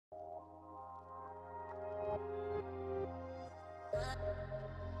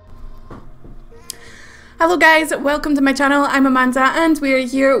Hello guys, welcome to my channel. I'm Amanda and we're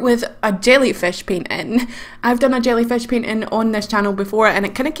here with a jellyfish painting. I've done a jellyfish painting on this channel before and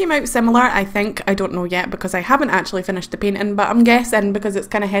it kind of came out similar, I think. I don't know yet because I haven't actually finished the painting, but I'm guessing because it's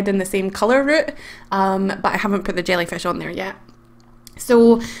kind of heading the same colour route, but I haven't put the jellyfish on there yet.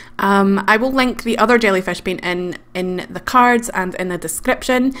 So I will link the other jellyfish painting in the cards and in the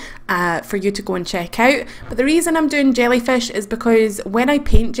description for you to go and check out. But the reason I'm doing jellyfish is because when I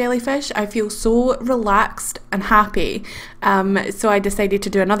paint jellyfish I feel so relaxed and happy, so I decided to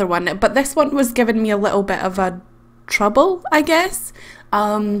do another one. But this one was giving me a little bit of a trouble, I guess.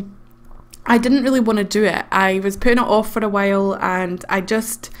 I didn't really want to do it. I was putting it off for a while and I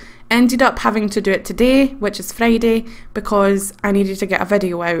just ended up having to do it today, which is Friday, because I needed to get a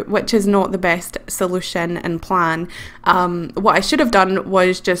video out, which is not the best solution and plan. What I should have done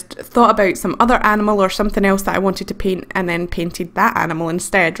was just thought about some other animal or something else that I wanted to paint and then painted that animal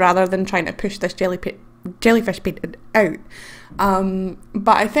instead, rather than trying to push this jellyfish painting out.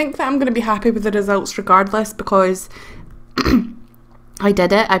 But I think that I'm going to be happy with the results regardless, because I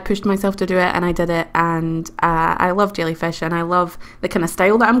did it, I pushed myself to do it and I did it, and I love jellyfish and I love the kind of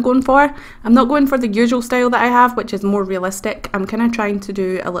style that I'm going for. I'm not going for the usual style that I have, which is more realistic. I'm kind of trying to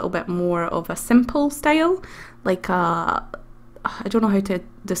do a little bit more of a simple style, like I don't know how to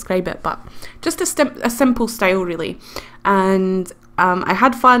describe it, but just a simple style really. And I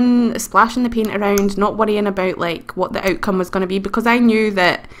had fun splashing the paint around, not worrying about like what the outcome was going to be, because I knew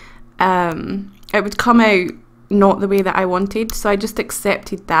that it would come out not the way that I wanted, so I just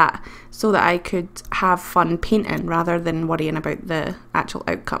accepted that so that I could have fun painting rather than worrying about the actual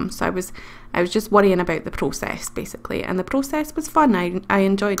outcome. So I was just worrying about the process basically, and the process was fun. I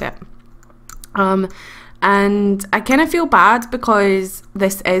enjoyed it. And I kind of feel bad because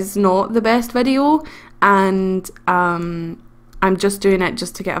this is not the best video, and I'm just doing it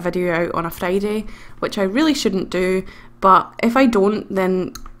just to get a video out on a Friday, which I really shouldn't do. But if I don't,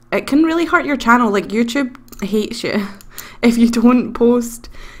 then it can really hurt your channel. Like, YouTube hates you if you don't post.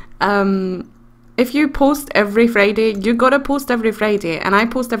 If you post every Friday, you gotta post every Friday, and I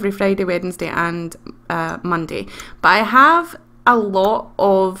post every Friday, Wednesday and Monday. But I have a lot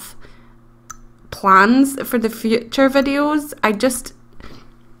of plans for the future videos. I just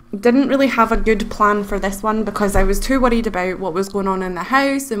didn't really have a good plan for this one because I was too worried about what was going on in the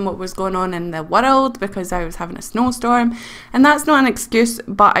house and what was going on in the world, because I was having a snowstorm. And that's not an excuse,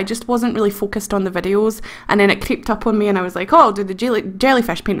 but I just wasn't really focused on the videos, and then it creeped up on me and I was like, oh, I'll do the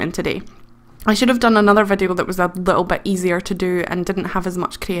jellyfish painting today. I should have done another video that was a little bit easier to do and didn't have as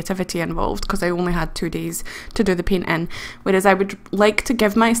much creativity involved, because I only had 2 days to do the painting, whereas I would like to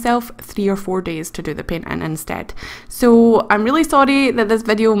give myself 3 or 4 days to do the painting instead. So I'm really sorry that this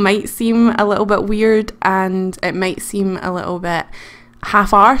video might seem a little bit weird and it might seem a little bit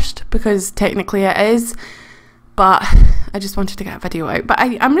half-arsed, because technically it is, but I just wanted to get a video out. But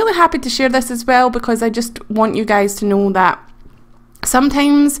I'm really happy to share this as well, because I just want you guys to know that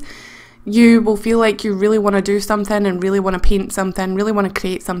sometimes you will feel like you really want to do something and really want to paint something, really want to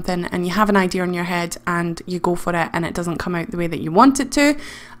create something, and you have an idea in your head and you go for it and it doesn't come out the way that you want it to,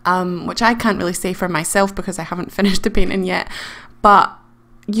 which I can't really say for myself because I haven't finished the painting yet. But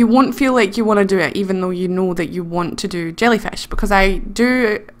you won't feel like you want to do it even though you know that you want to do jellyfish, because I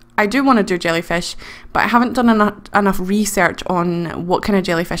do want to do jellyfish, but I haven't done enough research on what kind of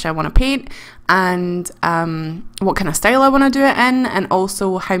jellyfish I want to paint, and what kind of style I want to do it in, and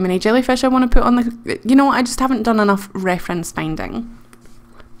also how many jellyfish I want to put on the, you know, I just haven't done enough reference finding.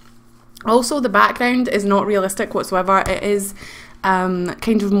 Also, the background is not realistic whatsoever. It is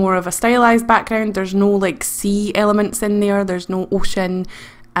kind of more of a stylized background. There's no like sea elements in there, there's no ocean.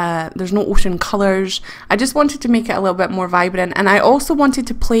 There's no ocean colours. I just wanted to make it a little bit more vibrant, and I also wanted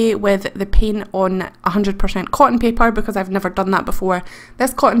to play with the paint on 100% cotton paper, because I've never done that before.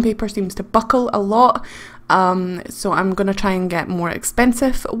 This cotton paper seems to buckle a lot, so I'm going to try and get more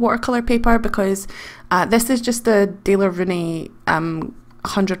expensive watercolour paper, because this is just the De La Rooney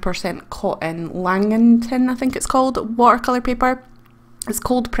 100% cotton Langton, I think it's called, watercolour paper. It's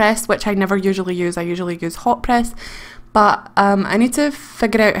cold press, which I never usually use. I usually use hot press. But I need to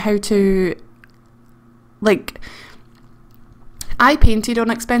figure out how to, like, I painted on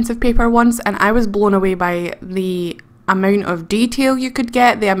expensive paper once and I was blown away by the amount of detail you could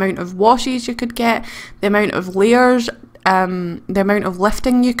get, the amount of washes you could get, the amount of layers, the amount of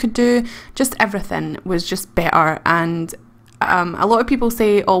lifting you could do. Just everything was just better. And a lot of people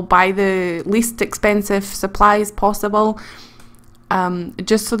say, oh, buy the least expensive supplies possible,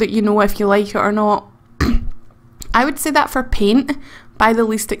 just so that you know if you like it or not. I would say that for paint, buy the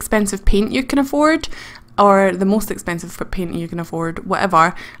least expensive paint you can afford, or the most expensive paint you can afford,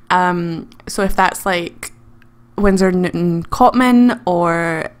 whatever. So if that's like Winsor Newton Cotman,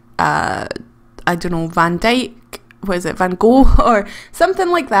 or I don't know, Van Dyke, what is it, Van Gogh, or something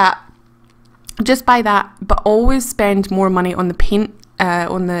like that. Just buy that, but always spend more money on the paint,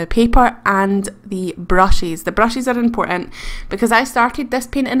 on the paper and the brushes. The brushes are important because I started this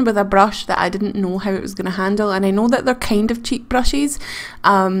painting with a brush that I didn't know how it was going to handle, and I know that they're kind of cheap brushes,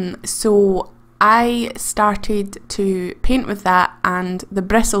 so I started to paint with that and the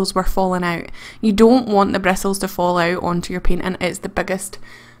bristles were falling out. You don't want the bristles to fall out onto your painting. It's the biggest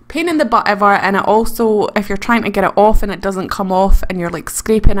pain in the butt ever, and it also, if you're trying to get it off and it doesn't come off and you're like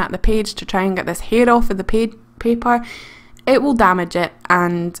scraping at the page to try and get this hair off of the paper, it will damage it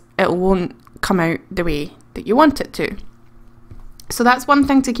and it won't come out the way that you want it to. So that's one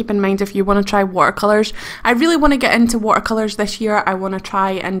thing to keep in mind if you want to try watercolours. I really want to get into watercolours this year. I want to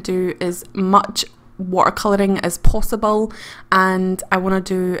try and do as much watercolouring as possible, and I want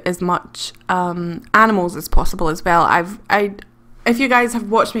to do as much animals as possible as well. If you guys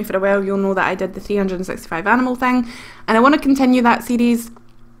have watched me for a while, you'll know that I did the 365 animal thing, and I want to continue that series,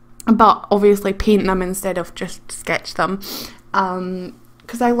 but obviously paint them instead of just sketch them,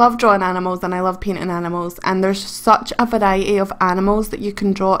 because I love drawing animals and I love painting animals, and there's such a variety of animals that you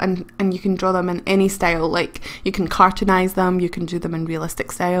can draw, and you can draw them in any style. Like, you can cartoonize them, you can do them in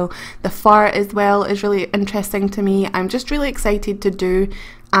realistic style. The fur as well is really interesting to me. I'm just really excited to do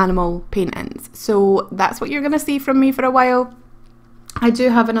animal paintings, so that's what you're going to see from me for a while. I do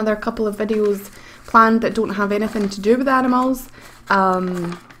have another couple of videos planned that don't have anything to do with animals,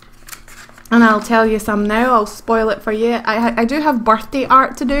 and I'll tell you some now. I'll spoil it for you. I do have birthday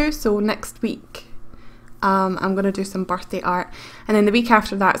art to do, so next week I'm going to do some birthday art, and then the week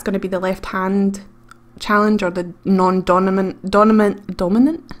after that it's going to be the left hand challenge, or the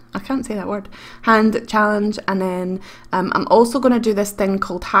dominant, I can't say that word, hand challenge. And then I'm also going to do this thing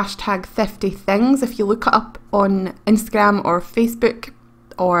called hashtag thrifty things. If you look it up on Instagram or Facebook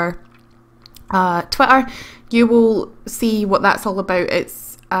or Twitter, you will see what that's all about.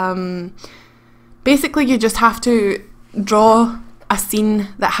 It's basically you just have to draw a scene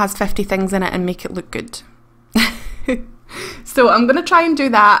that has 50 things in it and make it look good. So I'm going to try and do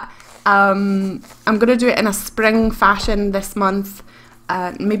that. I'm going to do it in a spring fashion this month.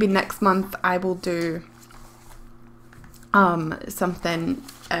 Maybe next month I will do something,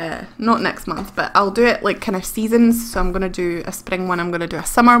 not next month, but I'll do it like kind of seasons. So I'm going to do a spring one, I'm going to do a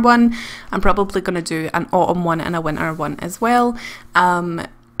summer one, I'm probably going to do an autumn one and a winter one as well,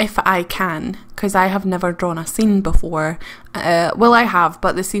 if I can, because I have never drawn a scene before. Well, I have,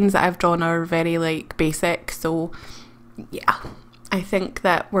 but the scenes that I've drawn are very like basic, so yeah, I think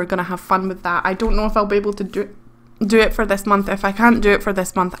that we're going to have fun with that. I don't know if I'll be able to do it for this month. If I can't do it for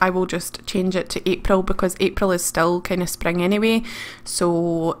this month, I will just change it to April, because April is still kind of spring anyway.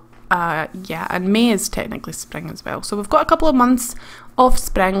 So yeah, and May is technically spring as well. So we've got a couple of months of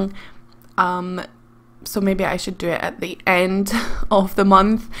spring. So maybe I should do it at the end of the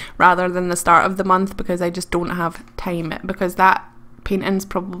month rather than the start of the month, because I just don't have time, because that painting's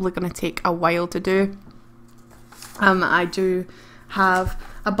probably going to take a while to do. I do have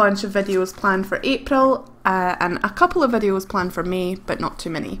a bunch of videos planned for April and a couple of videos planned for May, but not too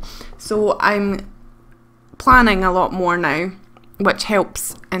many. So I'm planning a lot more now, which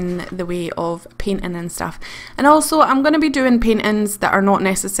helps in the way of painting and stuff. And also I'm going to be doing paintings that are not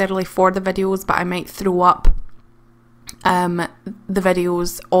necessarily for the videos, but I might throw up the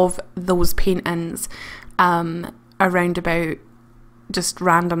videos of those paintings around about just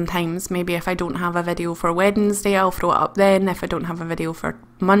random times. Maybe if I don't have a video for Wednesday, I'll throw it up then. If I don't have a video for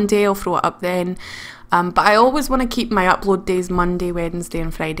Monday, I'll throw it up then. But I always want to keep my upload days Monday, Wednesday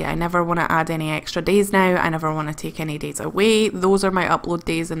and Friday. I never want to add any extra days now. I never want to take any days away. Those are my upload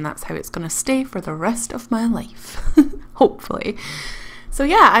days, and that's how it's going to stay for the rest of my life. Hopefully. So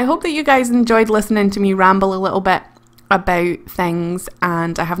yeah, I hope that you guys enjoyed listening to me ramble a little bit about things,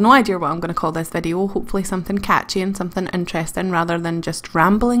 and I have no idea what I'm going to call this video. Hopefully something catchy and something interesting rather than just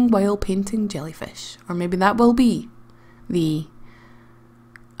rambling while painting jellyfish, or maybe that will be the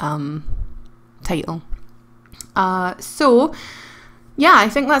title. So yeah, I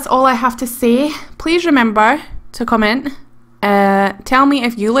think that's all I have to say. Please remember to comment, tell me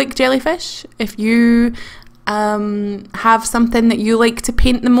if you like jellyfish, if you have something that you like to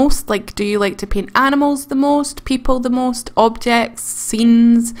paint the most. Like, do you like to paint animals the most, people the most, objects,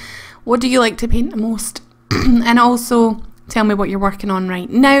 scenes? What do you like to paint the most? And also tell me what you're working on right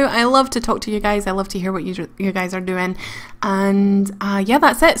now. I love to talk to you guys. I love to hear what you guys are doing. And yeah,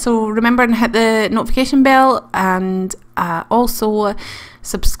 that's it. So remember to hit the notification bell, and also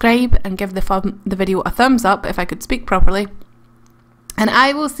subscribe and give the video a thumbs up, if I could speak properly. And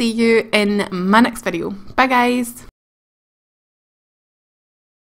I will see you in my next video. Bye guys!